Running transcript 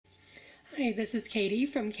Hi, this is Katie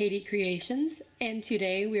from Katie Creations, and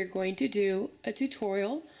today we are going to do a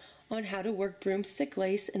tutorial on how to work broomstick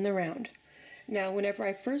lace in the round. Now, whenever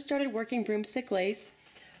I first started working broomstick lace,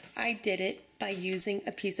 I did it by using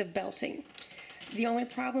a piece of belting. The only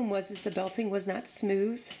problem was the belting was not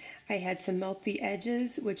smooth. I had to melt the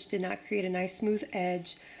edges, which did not create a nice smooth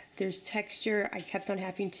edge. There's texture. I kept on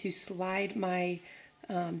having to slide my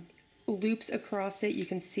loops across it. You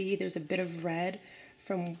can see there's a bit of red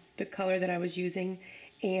from the color that I was using,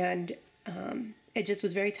 and it just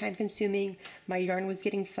was very time consuming. My yarn was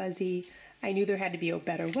getting fuzzy. I knew there had to be a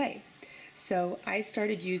better way. So I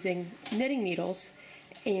started using knitting needles,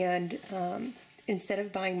 and instead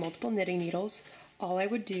of buying multiple knitting needles, all I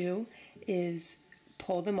would do is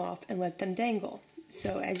pull them off and let them dangle.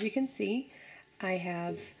 So as you can see, I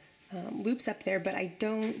have loops up there, but it's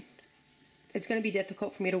going to be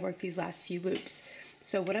difficult for me to work these last few loops.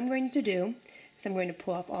 So what I'm going to do is I'm going to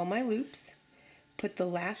pull off all my loops, put the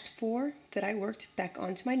last 4 that I worked back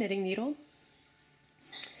onto my knitting needle,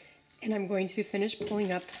 and I'm going to finish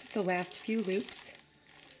pulling up the last few loops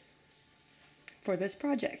for this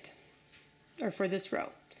project, or for this row.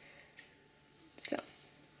 So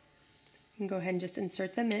you can go ahead and just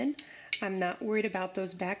insert them in. I'm not worried about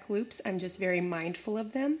those back loops. I'm just very mindful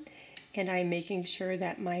of them, and I'm making sure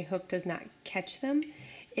that my hook does not catch them.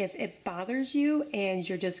 If it bothers you and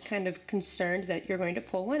you're just kind of concerned that you're going to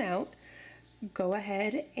pull one out, go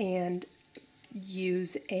ahead and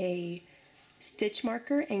use a stitch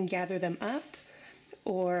marker and gather them up,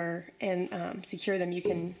 and secure them. You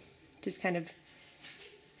can just kind of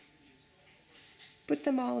put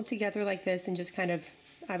them all together like this, and just kind of,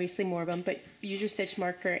 obviously more of them, but use your stitch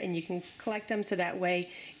marker and you can collect them, so that way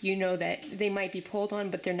you know that they might be pulled on,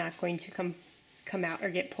 but they're not going to come out or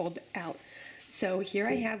get pulled out. So here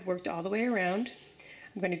I have worked all the way around.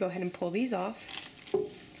 I'm going to go ahead and pull these off.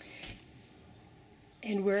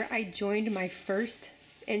 And where I joined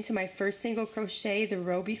into my first single crochet the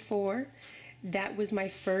row before, that was my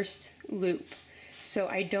first loop. So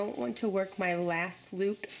I don't want to work my last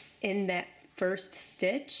loop in that first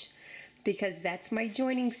stitch, because that's my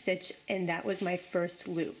joining stitch and that was my first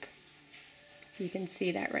loop. You can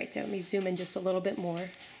see that right there. Let me zoom in just a little bit more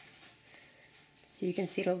so you can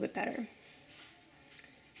see it a little bit better.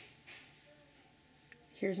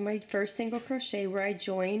 Here's my first single crochet where I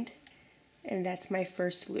joined, and that's my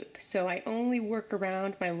first loop. So I only work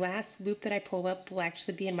around. My last loop that I pull up will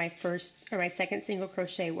actually be in my second single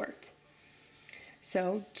crochet worked.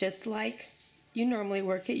 So just like you normally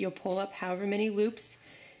work it, you'll pull up however many loops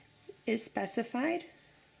is specified.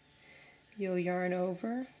 You'll yarn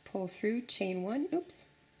over, pull through, chain 1, oops,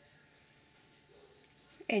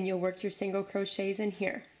 and you'll work your single crochets in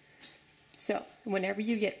here. So whenever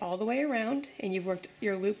you get all the way around and you've worked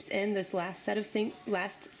your loops in this last set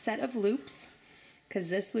of loops, because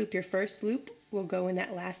this loop, your first loop, will go in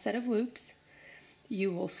that last set of loops,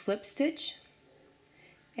 you will slip stitch,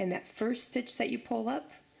 and that first stitch that you pull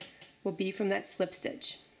up will be from that slip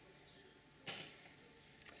stitch.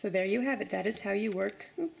 So there you have it. That is how you work,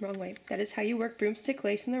 wrong way. That is how you work broomstick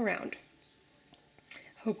lace in the round.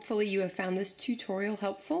 Hopefully you have found this tutorial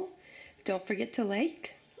helpful. Don't forget to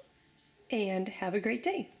like, and have a great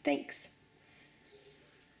day. Thanks.